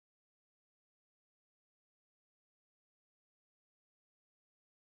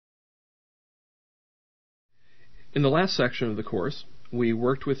In the last section of the course, we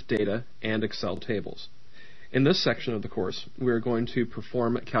worked with data and Excel tables. In this section of the course, we are going to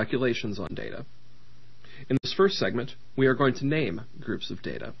perform calculations on data. In this first segment, we are going to name groups of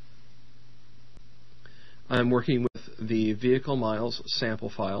data. I'm working with the vehicle miles sample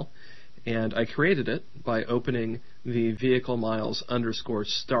file, and I created it by opening the vehicle miles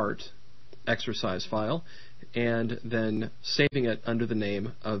 _start exercise file and then saving it under the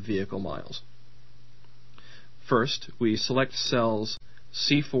name of vehicle miles. First, we select cells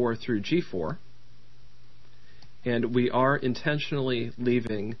C4 through G4, and we are intentionally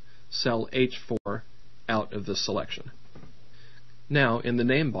leaving cell H4 out of this selection. Now, in the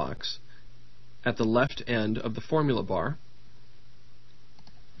name box, at the left end of the formula bar,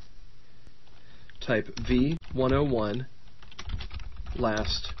 type V101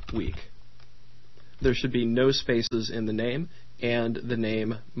 last week. There should be no spaces in the name, and the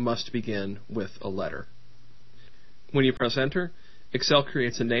name must begin with a letter. When you press enter, Excel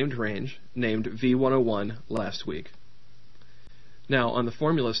creates a named range named V101 last week. Now, on the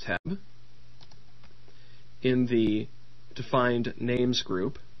Formulas tab, in the Defined Names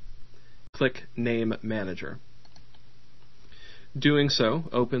group, click Name Manager. Doing so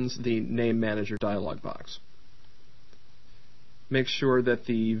opens the Name Manager dialog box. Make sure that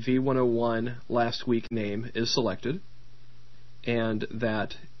the V101 last week name is selected and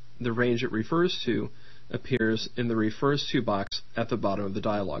that the range it refers to appears in the Refers To box at the bottom of the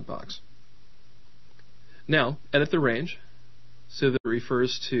dialog box. Now, edit the range so that it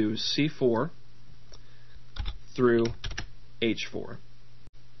refers to C4 through H4.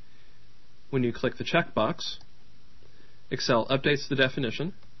 When you click the checkbox, Excel updates the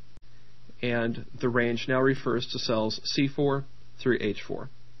definition, and the range now refers to cells C4 through H4.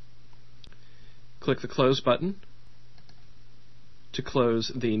 Click the Close button to close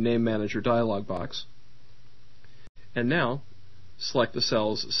the Name Manager dialog box, and now select the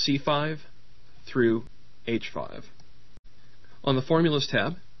cells C5 through H5. On the Formulas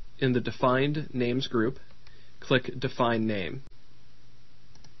tab, in the Defined Names group, click Define Name.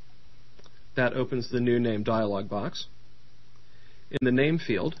 That opens the New Name dialog box. In the Name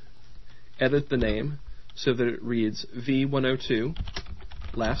field, edit the name so that it reads V102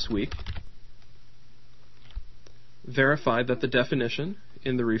 last week. Verify that the definition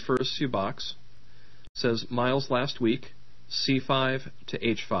in the Refers To box says miles last week, C5 to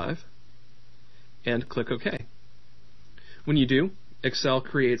H5, and click OK. When you do, Excel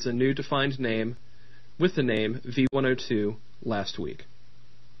creates a new defined name with the name V102 last week.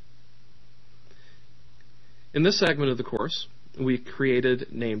 In this segment of the course, we created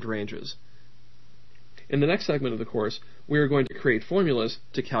named ranges. In the next segment of the course, we are going to create formulas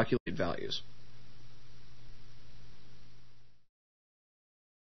to calculate values.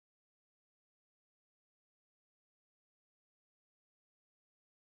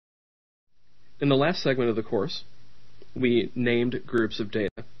 In the last segment of the course, we named groups of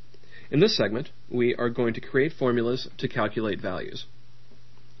data. In this segment, we are going to create formulas to calculate values.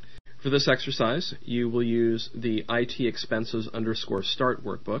 For this exercise, you will use the IT expenses _start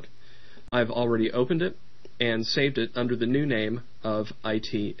workbook. I've already opened it and saved it under the new name of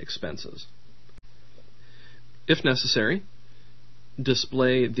IT expenses. If necessary,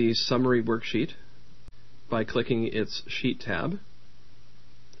 display the summary worksheet by clicking its Sheet tab,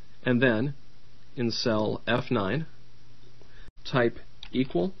 and then in cell F9, type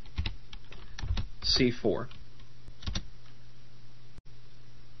equal C4.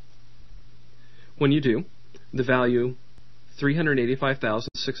 When you do, the value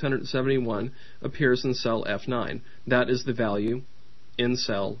 385,671 appears in cell F9. That is the value in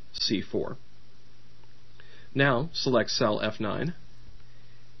cell C4. Now select cell F9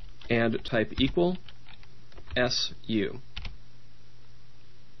 and type equal SU.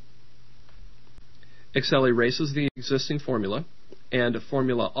 Excel erases the existing formula, and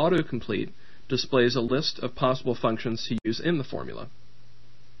Formula Autocomplete displays a list of possible functions to use in the formula.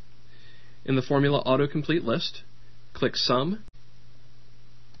 In the Formula Autocomplete list, click Sum,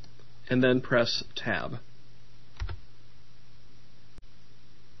 and then press Tab.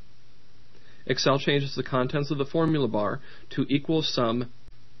 Excel changes the contents of the formula bar to equal sum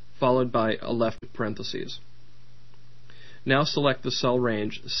followed by a left parentheses. Now select the cell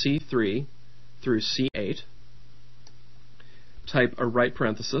range C3 through C8, type a right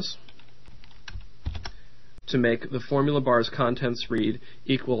parenthesis to make the formula bar's contents read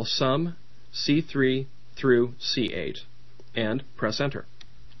equal sum C3 through C8, and press enter.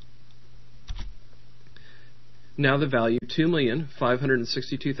 Now the value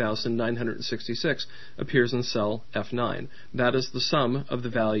 2,562,966 appears in cell F9. That is the sum of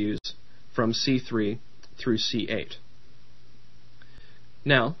the values from C3 through C8.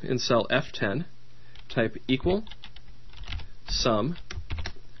 Now, in cell F10, type equal sum,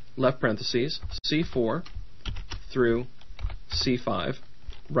 left parentheses, C4 through C5,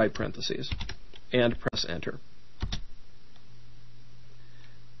 right parentheses, and press enter.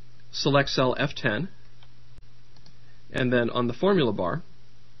 Select cell F10, and then on the formula bar,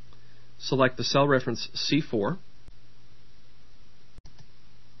 select the cell reference C4,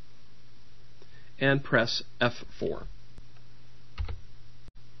 and press F4.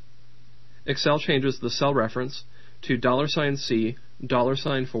 Excel changes the cell reference to $C,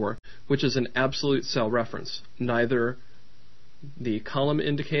 $4, which is an absolute cell reference. Neither the column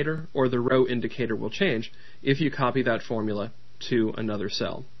indicator or the row indicator will change if you copy that formula to another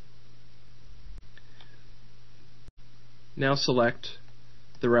cell. Now select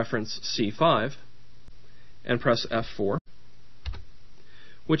the reference C5 and press F4,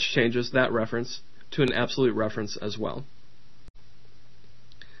 which changes that reference to an absolute reference as well.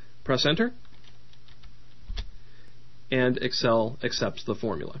 Press enter, and Excel accepts the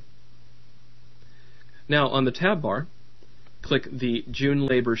formula. Now on the tab bar, click the June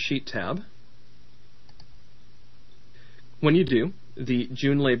Labor Sheet tab. When you do, the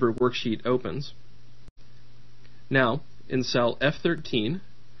June Labor Worksheet opens. Now, in cell F13,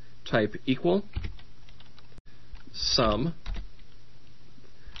 type equal sum,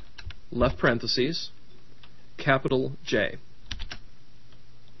 left parentheses, capital J.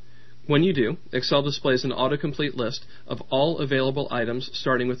 When you do, Excel displays an autocomplete list of all available items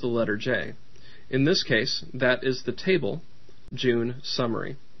starting with the letter J. In this case, that is the table June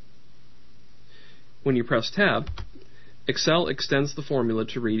Summary. When you press Tab, Excel extends the formula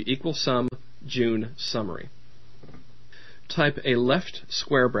to read equal sum June Summary. Type a left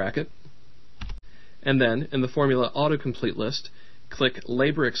square bracket, and then in the formula autocomplete list, click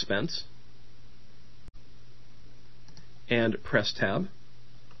Labor Expense, and press Tab.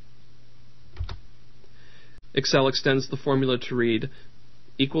 Excel extends the formula to read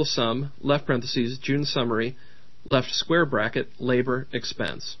equal sum, left parentheses, June Summary, left square bracket, Labor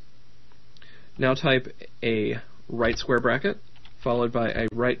Expense. Now type a right square bracket, followed by a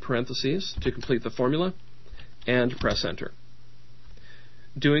right parentheses to complete the formula, and press enter.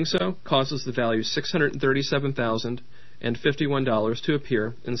 Doing so causes the value $637,051 to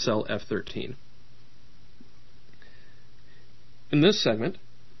appear in cell F13. In this segment,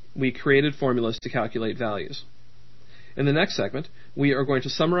 we created formulas to calculate values. In the next segment, we are going to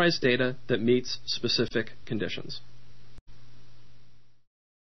summarize data that meets specific conditions.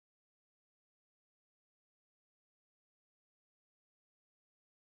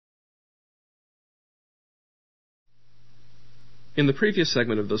 In the previous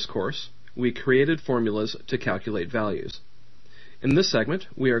segment of this course, we created formulas to calculate values. In this segment,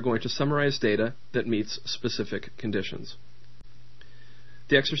 we are going to summarize data that meets specific conditions.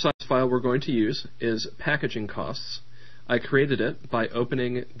 The exercise file we're going to use is packaging costs. I created it by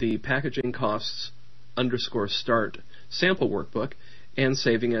opening the packaging costs _start sample workbook and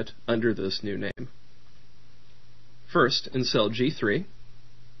saving it under this new name. First, in cell G3,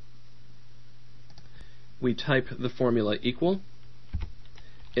 we type the formula equal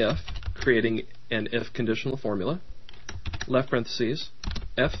if, creating an if conditional formula, left parentheses,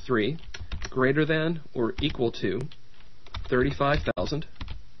 F3 greater than or equal to 35,000,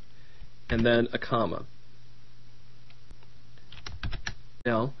 and then a comma.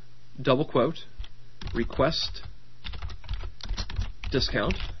 Now, double quote, request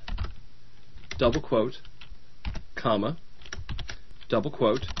discount, double quote, comma, double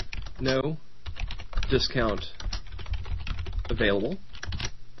quote, no discount available,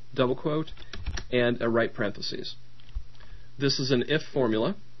 double quote, and a right parentheses. This is an if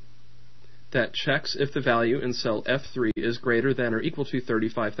formula that checks if the value in cell F3 is greater than or equal to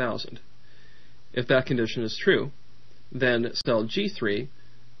 35,000. If that condition is true, then cell G3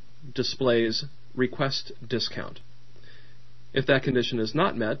 displays request discount. If that condition is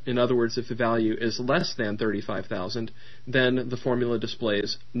not met, in other words, if the value is less than 35,000, then the formula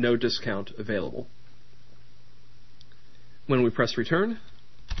displays no discount available. When we press return,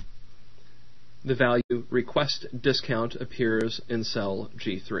 the value request discount appears in cell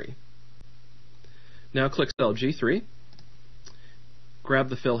G3. Now click cell G3, grab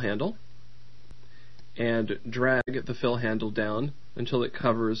the fill handle, and drag the fill handle down until it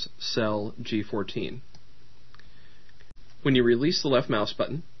covers cell G14. When you release the left mouse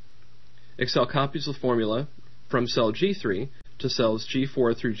button, Excel copies the formula from cell G3 to cells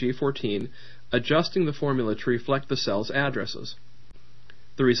G4 through G14, adjusting the formula to reflect the cell's addresses.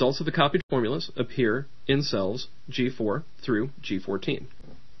 The results of the copied formulas appear in cells G4 through G14.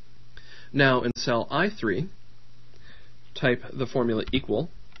 Now in cell I3, type the formula equal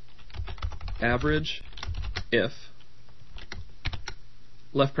average if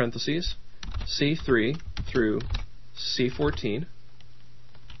left parentheses C3 through C14,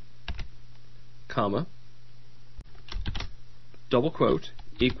 comma, double quote,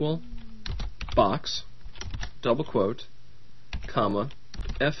 equal box, double quote, comma,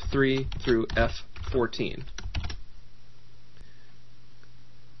 F3 through F14.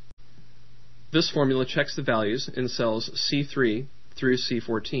 This formula checks the values in cells C3 through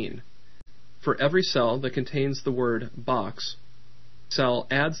C14. For every cell that contains the word box, cell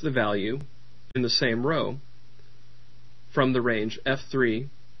adds the value in the same row from the range F3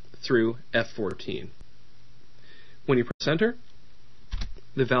 through F14. When you press enter,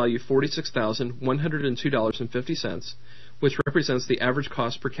 the value $46,102.50, which represents the average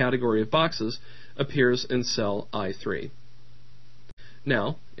cost per category of boxes, appears in cell I3.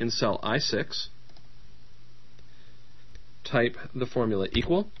 Now, in cell I6, type the formula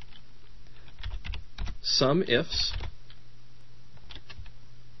equal sum ifs,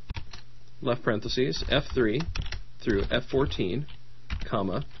 left parentheses, F3 through F14,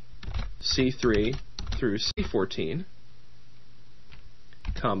 comma, C3 through C14,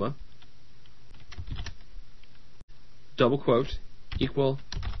 comma, double quote, equal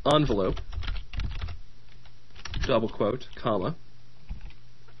envelope, double quote, comma,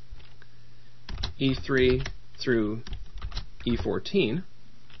 E3 through E14,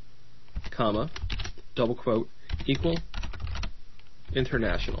 comma, double quote, equal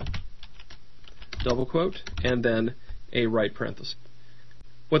international, double quote, and then a right parenthesis.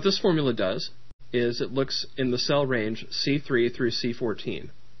 What this formula does is it looks in the cell range C3 through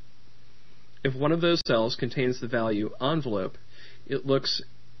C14. If one of those cells contains the value envelope, it looks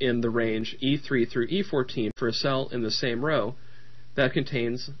in the range E3 through E14 for a cell in the same row that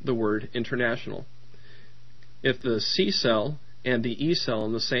contains the word international. If the C cell and the E cell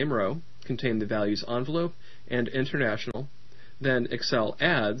in the same row contain the values envelope and international, then Excel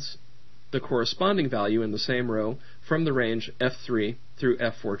adds the corresponding value in the same row from the range F3 through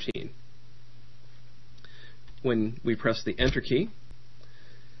F14. When we press the Enter key,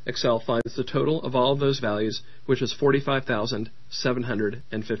 Excel finds the total of all of those values, which is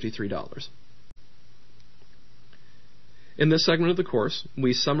 $45,753. In this segment of the course,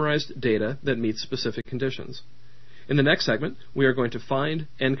 we summarized data that meets specific conditions. In the next segment, we are going to find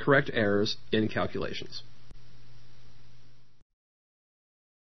and correct errors in calculations.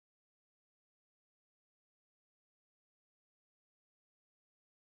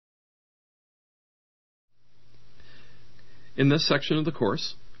 In this section of the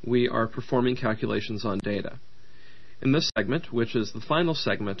course, we are performing calculations on data. In this segment, which is the final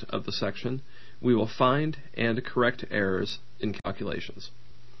segment of the section, we will find and correct errors in calculations.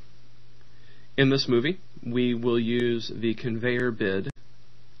 In this movie, we will use the conveyor bid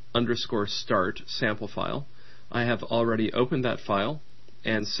 _start sample file. I have already opened that file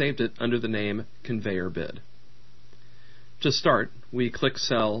and saved it under the name conveyor bid. To start, we click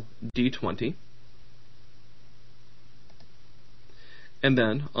cell D20, and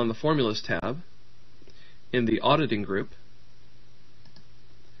then on the Formulas tab, in the Auditing group,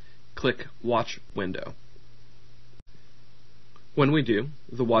 click Watch Window. When we do,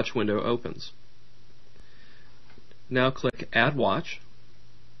 the Watch window opens. Now click Add Watch,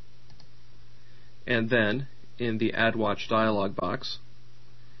 and then in the Add Watch dialog box,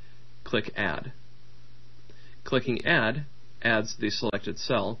 click Add. Clicking Add adds the selected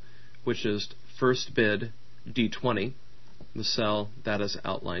cell, which is first bid D20, the cell that is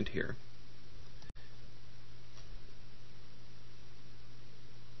outlined here.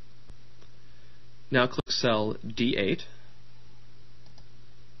 Now click cell D8,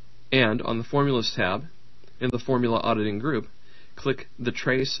 and on the Formulas tab, in the Formula Auditing group, click the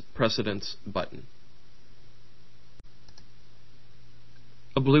Trace Precedence button.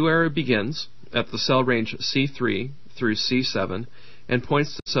 A blue arrow begins at the cell range C3 through C7 and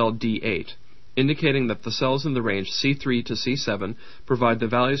points to cell D8, indicating that the cells in the range C3 to C7 provide the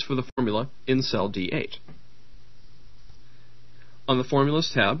values for the formula in cell D8. On the Formulas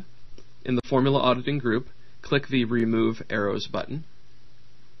tab, in the Formula Auditing group, click the Remove Arrows button.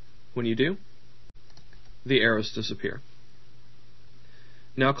 When you do, the arrows disappear.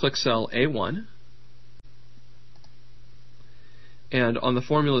 Now click cell A1, and on the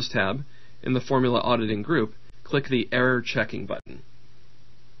Formulas tab, in the Formula Auditing group, click the Error Checking button.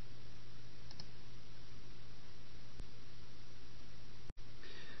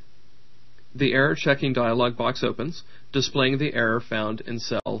 The Error Checking dialog box opens, displaying the error found in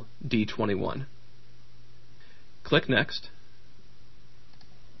cell D21. Click Next,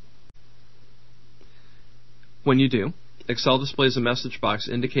 When you do, Excel displays a message box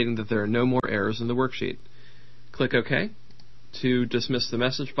indicating that there are no more errors in the worksheet. Click OK to dismiss the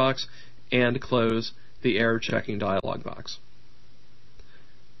message box and close the error checking dialog box.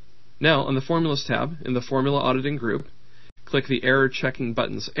 Now, on the Formulas tab in the Formula Auditing group, click the Error Checking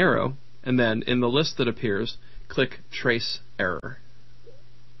button's arrow, and then in the list that appears, click Trace Error.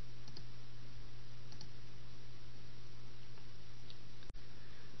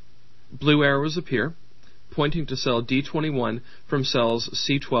 Blue arrows appear, pointing to cell D21 from cells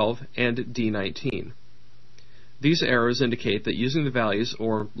C12 and D19. These arrows indicate that using the values,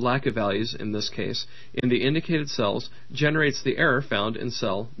 or lack of values in this case, in the indicated cells generates the error found in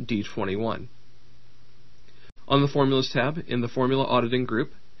cell D21. On the Formulas tab in the Formula Auditing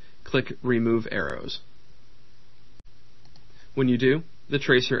group, click Remove Arrows. When you do, the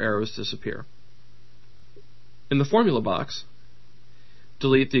tracer arrows disappear. In the formula box,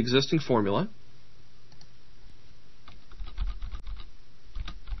 delete the existing formula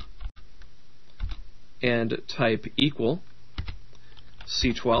and type equal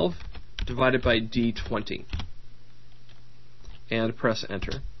C12 divided by D20 and press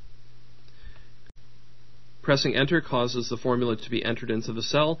enter. Pressing enter causes the formula to be entered into the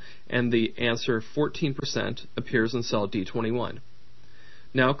cell, and the answer 14% appears in cell D21.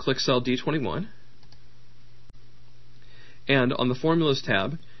 Now click cell D21, and on the Formulas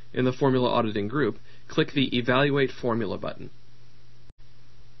tab in the Formula Auditing group, click the Evaluate Formula button.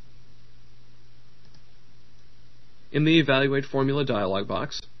 In the Evaluate Formula dialog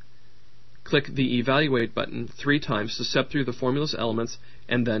box, click the Evaluate button 3 times to step through the formula's elements,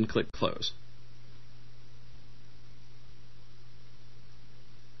 and then click Close.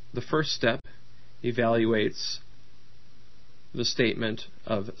 The first step evaluates the statement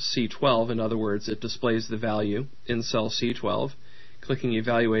of C12. In other words, it displays the value in cell C12. Clicking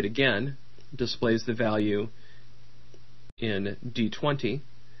Evaluate again displays the value in D20,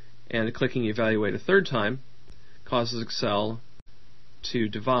 and clicking Evaluate a third time causes Excel to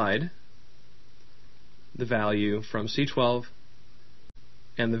divide the value from C12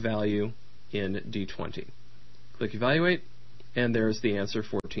 and the value in D20. Click Evaluate, and there's the answer,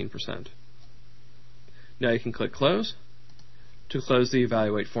 14%. Now you can click Close to close the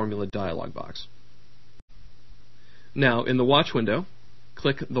Evaluate Formula dialog box. Now, in the Watch window,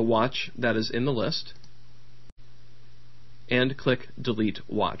 click the watch that is in the list and click Delete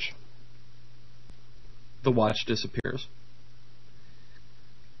Watch. The watch disappears.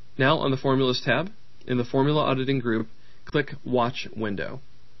 Now, on the Formulas tab, in the Formula Auditing group, click Watch Window.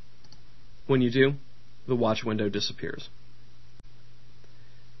 When you do, the watch window disappears.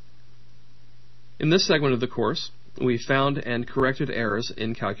 In this segment of the course, we found and corrected errors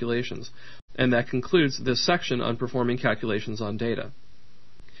in calculations, and that concludes this section on performing calculations on data.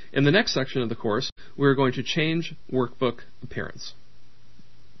 In the next section of the course, we are going to change workbook appearance.